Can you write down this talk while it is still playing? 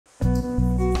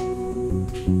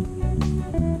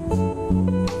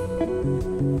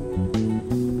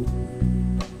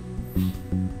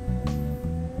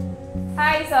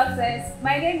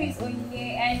My name is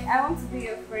Onye and I want to be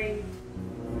your friend.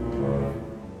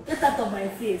 Get out of my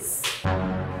face.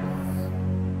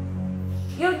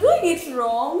 You're doing it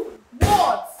wrong.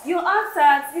 What? You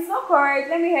answered. It's not correct.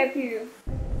 Let me help you.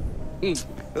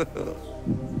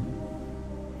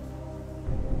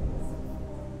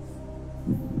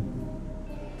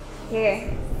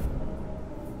 Here.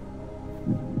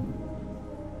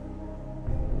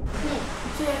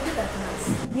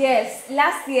 Yes,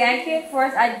 last year I came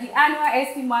first at the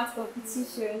annual maths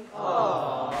competition.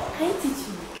 Aww. Can you teach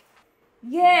me?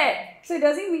 Yeah, so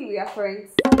does it mean we are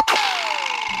friends? Do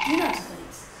you know how to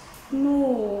find?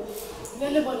 No. If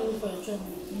anybody looking for your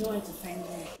trouble, you know where to find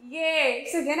them. Yeah,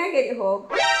 so can I get a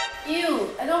hug? Ew,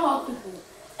 I don't hug people.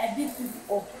 I beat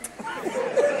people up.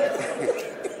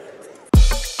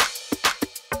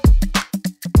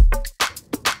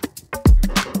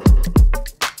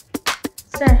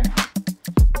 Sir,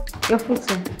 your food,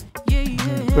 sir.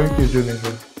 Thank you,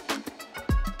 Jennifer.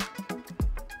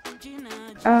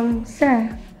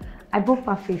 Sir, I bought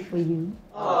parfait for you.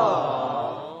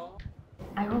 Aww.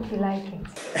 I hope you like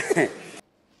it.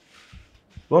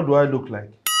 What do I look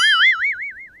like?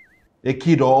 A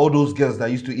kid or all those girls that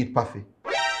used to eat parfait?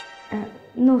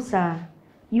 No, sir.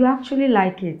 You actually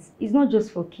like it. It's not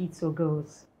just for kids or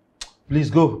girls. Please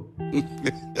go.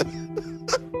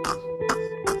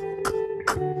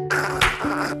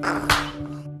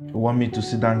 You want me to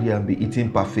sit down here and be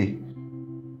eating parfait?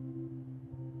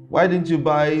 Why didn't you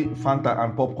buy Fanta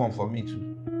and popcorn for me too?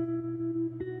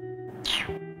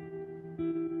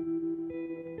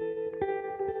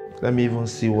 Let me even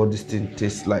see what this thing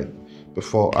tastes like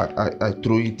before I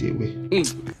throw it away.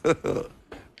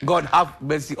 God have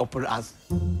mercy upon us.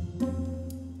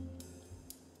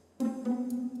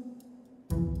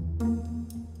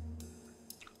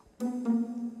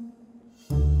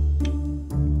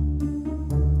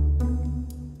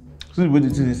 See where the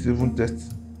thing is even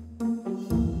tasting.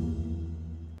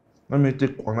 Let me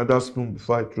take another spoon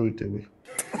before I throw it away.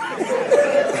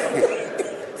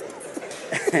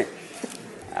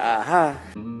 Aha.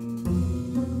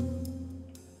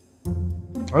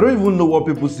 I don't even know what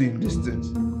people see in these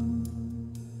things.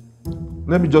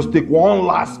 Let me just take one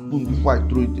last spoon before I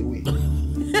throw it away.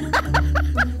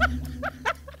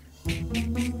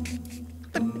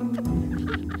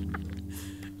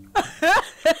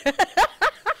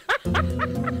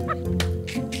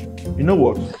 You know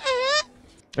what?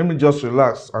 Let me just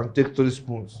relax and take 3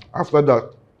 spoons. After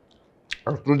that,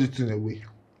 I'll throw this thing away.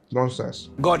 Nonsense.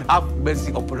 God have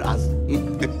mercy upon us.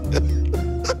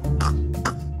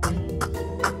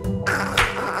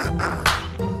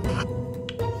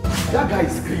 That guy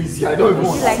is crazy. I don't even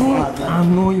understand. I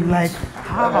know you like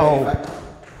how.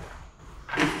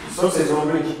 Success on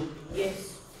break.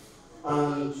 Yes.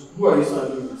 And who are you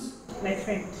standing with? My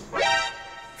friend.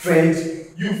 Friend?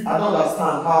 I don't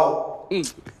understand how.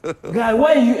 Guy,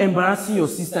 why are you embarrassing your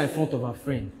sister in front of her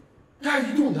friend? Guy,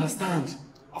 you don't understand.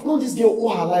 I've known this girl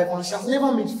all her life and she has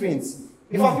never made friends.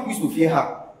 In fact, people used to fear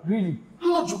her. Really? I'm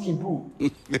not joking, bro.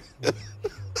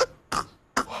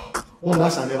 One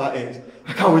that shall never end.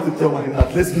 I can't wait to tell my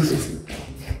dad. Let's do this.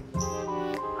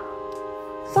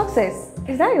 Success,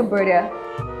 is that your brother?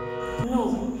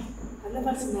 No, I've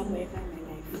never seen that boy in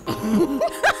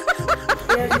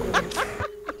my life.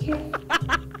 Okay.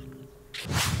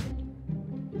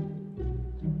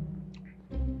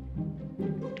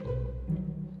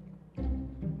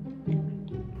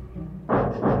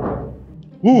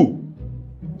 Who?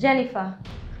 Jennifer.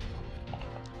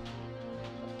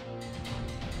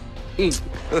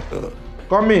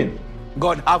 Come in.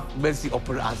 God have mercy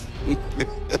upon us.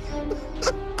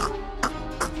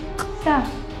 Sir,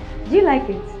 do you like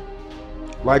it?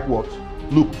 Like what?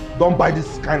 Look, don't buy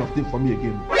this kind of thing for me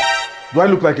again. Do I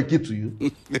look like a kid to you?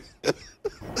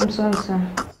 I'm sorry, sir.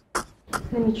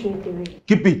 Let me throw it away.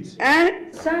 Keep it.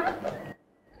 Sir,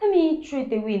 let me throw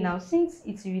it away now since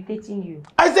it's irritating you.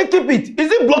 I said keep it.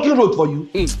 Is it blocking road for you?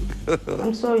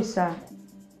 I'm sorry, sir.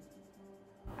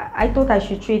 I thought I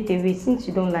should throw it away since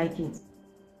you don't like it.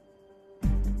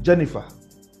 Jennifer.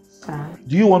 Sir.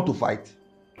 Do you want to fight?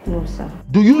 No, sir.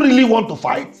 Do you really want to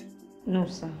fight? No,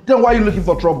 sir. Then why are you looking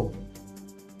for trouble?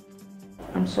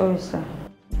 I'm sorry, sir.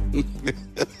 You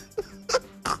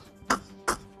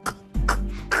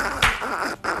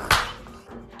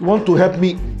want to help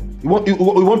me? You want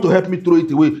to help me throw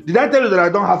it away? Did I tell you that I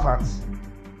don't have hands?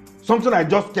 Something I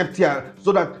just kept here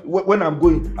so that when I'm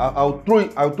going, I'll throw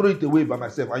it away by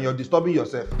myself, and you're disturbing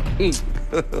yourself. In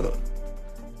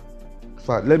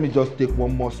fact, let me just take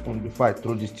one more spoon before I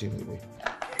throw this thing away.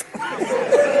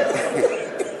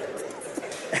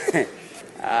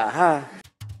 Aha.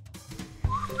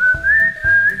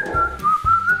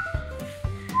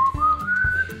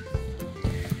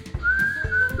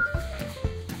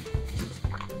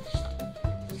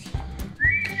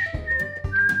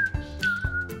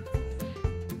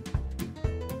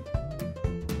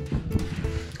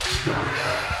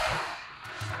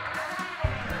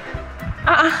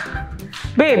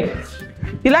 Babe,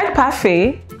 you like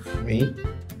parfait? Me?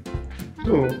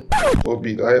 No,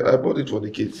 Bobby, I bought it for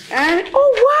the kids.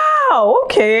 Oh wow,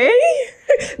 okay.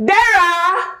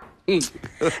 Dara!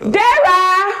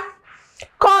 Dara!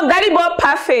 Come, Daddy bought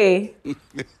parfait.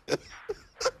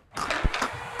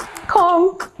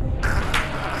 Come.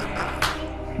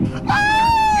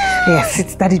 Yeah,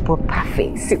 sit, Daddy bought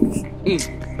parfait. Sit.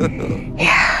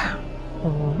 Yeah.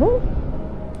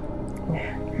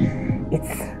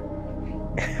 It's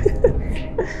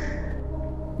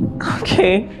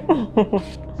okay.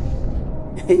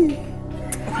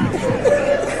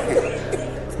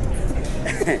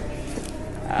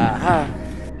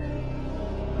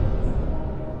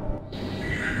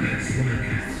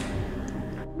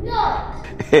 No.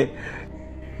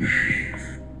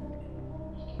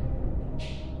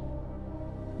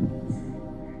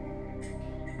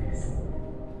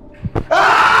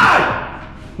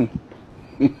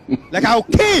 Like I'll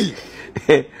kill!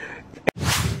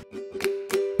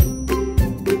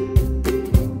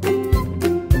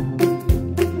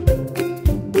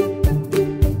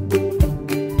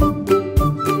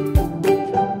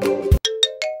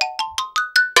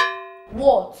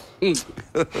 What?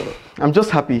 I'm just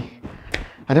happy.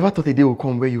 I never thought a day would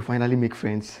come where you finally make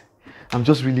friends. I'm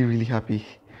just really, really happy.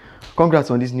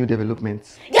 Congrats on this new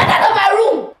development. Get out of my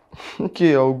room!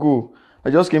 Okay, I'll go. I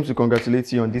just came to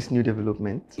congratulate you on this new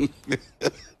development.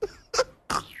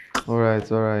 Alright.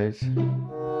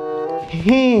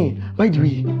 Hey, by the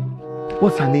way,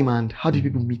 what's her name and how do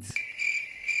people meet?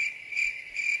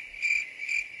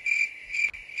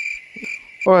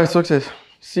 Alright, success.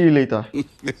 See you later.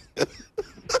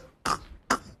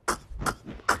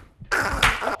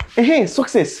 Hey,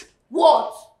 success.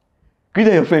 What? Greet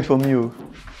your friend from you.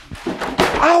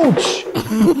 Ouch!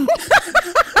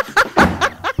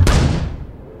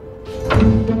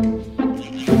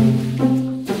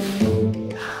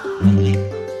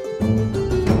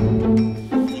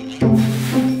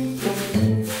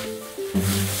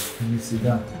 Sit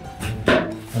down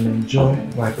and enjoy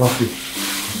my coffee.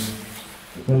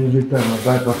 Every time I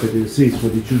buy coffee, they say it's for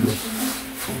the children.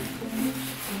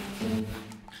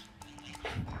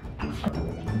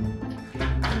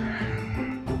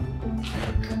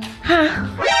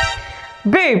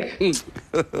 Babe,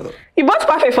 you bought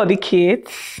parfait for the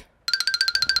kids?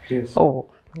 Yes. Oh,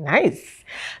 nice.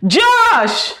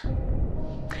 Josh!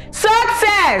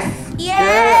 Success!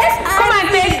 Yes! Come and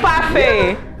take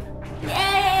parfait.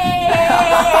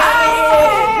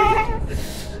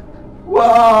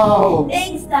 Wow!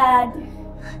 Thanks, Dad.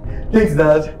 Thanks,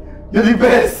 Dad. You're the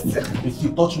best. If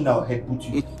you touch me now, I'll head put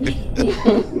you.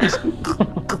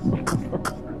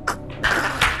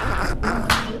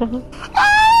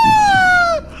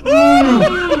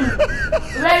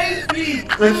 Very sweet.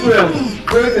 Thanks, well.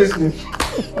 Very tasty.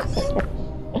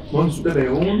 One sugar they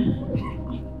own.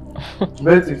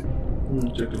 Very tasty.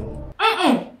 Check it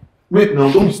out. Wait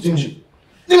now, don't be stingy.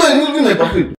 You might use my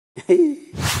coffee.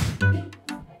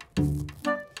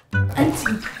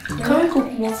 Auntie, can we cook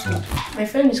more food? My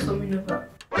friend is coming over.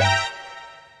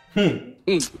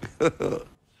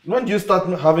 When do you start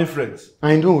having friends?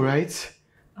 I know, right?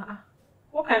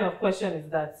 What kind of question is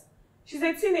that? She's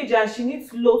a teenager and she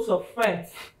needs loads of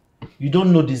friends. You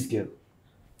don't know this girl.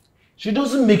 She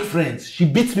doesn't make friends. She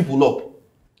beats people up.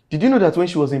 Did you know that when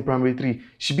she was in primary 3,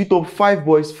 she beat up 5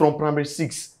 boys from primary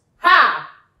 6? Ha!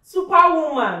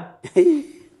 Superwoman!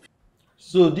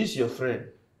 So this your friend?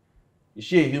 Is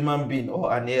she a human being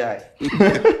or an AI?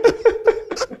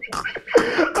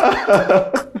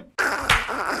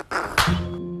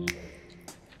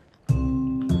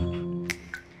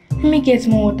 Let me get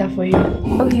more water for you.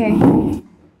 Okay.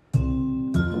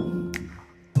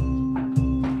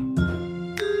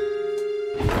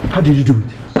 How did you do it?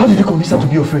 How did you convince her to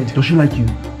be your friend? Does she like you?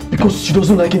 Because she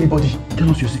doesn't like anybody. Tell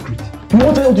us your secret. We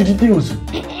want to know the details.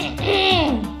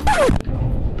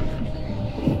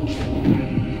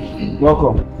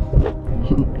 Welcome.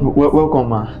 Welcome,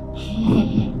 ma.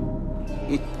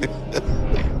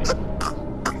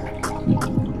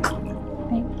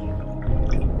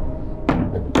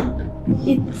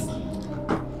 It's...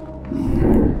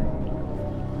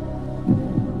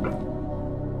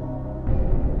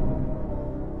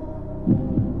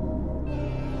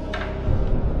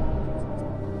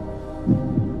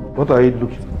 What are you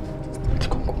looking for?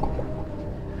 Come.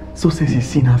 So says he's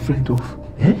seen her friend off.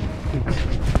 Eh?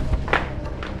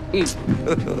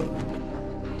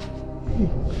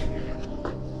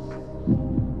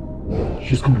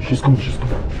 She's coming.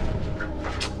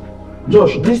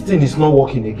 Josh, this thing is not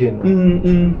working again.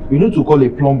 We need to call a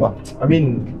plumber. I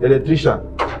mean, electrician.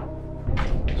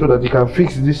 So that he can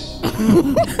fix this.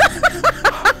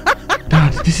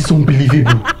 Dad, This is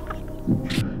unbelievable.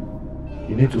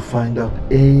 You need to find out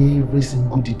every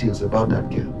single details about that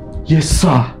girl. Yes,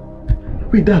 sir.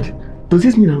 Wait, Dad, does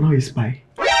this mean I'm now a spy?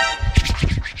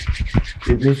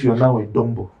 It means you're now a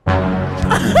Dumbo.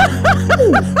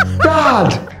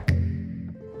 Dad!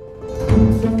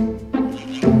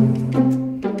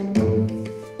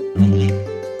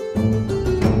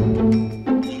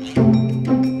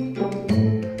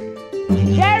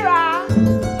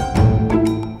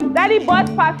 Daddy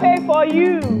bought parfait for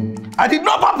you. I did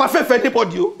not buy parfait for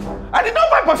anybody. I did not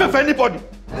buy parfait for anybody.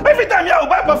 Every time you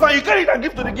buy parfait, you carry it and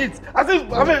give to the kids. As if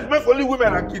parfait is meant for only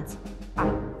women and kids.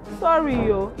 Sorry,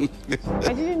 yo.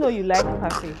 I didn't know you liked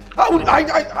parfait.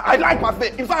 I like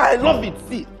parfait. In fact, I love it.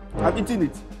 See, I'm eating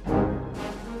it.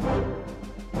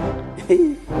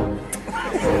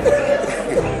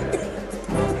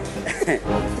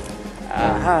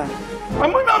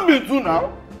 I'm not being too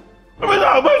now. Every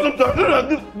time I buy something, I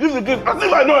give the kids. As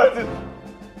if I know it.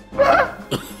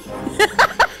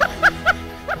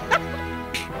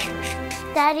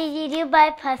 Daddy, did you buy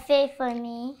parfait for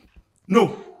me?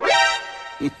 No.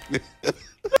 What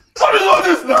is all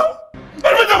this now?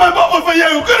 Every time I buy parfait here,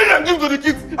 you carry it and give to the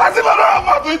kids. As if I don't have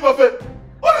mouth to eat parfait.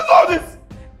 What is all this?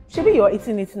 Maybe you're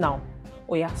eating it now.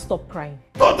 Oh yeah, stop crying.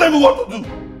 Don't tell me what to do.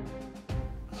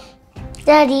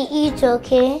 Daddy, eat,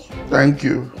 okay? Thank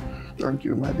you. Thank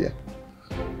you, my dear.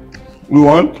 You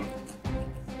want?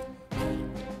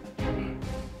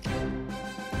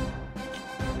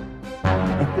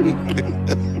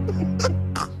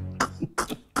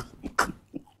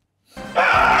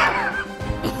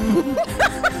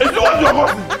 It's what you're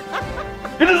causing.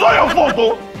 It is all your fault,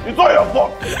 though. It's all your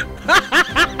fault.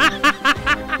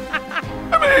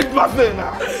 I mean, it's parfait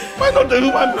now. Am I not a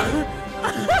human being?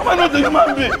 Am I not a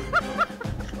human being?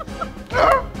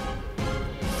 Huh?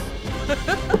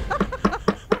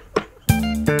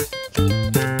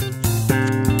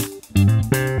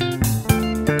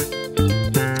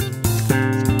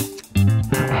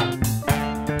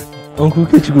 Uncle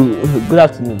Kechigo, good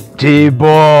afternoon.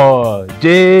 J-boy.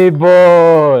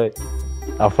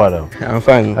 How far now? I'm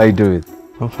fine. How you doing?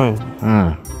 I'm fine.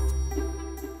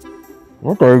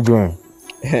 What are you doing?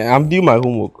 I'm doing my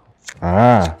homework.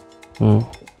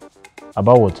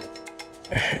 About what?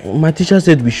 My teacher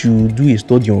said we should do a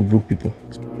study on broke people.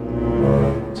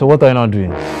 So what are you not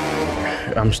doing?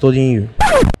 I'm studying you.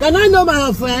 Can I know my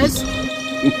offense?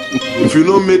 If you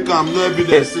don't make no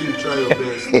evidence, say you try your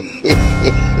best.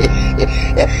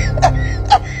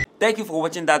 Thank you for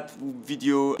watching that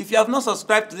video. If you have not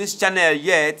subscribed to this channel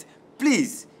yet,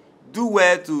 please do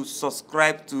well to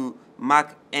subscribe to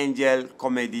Mark Angel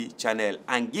Comedy channel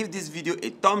and give this video a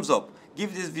thumbs up.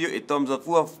 Give this video a thumbs up.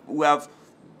 We have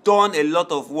done a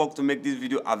lot of work to make this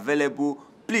video available.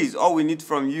 Please, all we need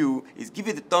from you is give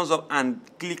it a thumbs up and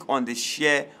click on the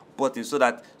share button so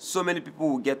that so many people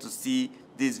will get to see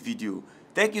this video.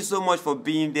 Thank you so much for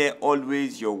being there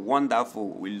always. You're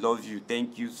wonderful. We love you.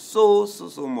 Thank you so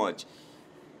much.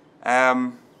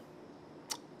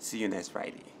 See you next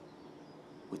Friday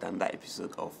with another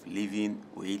episode of Living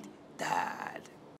with Dad.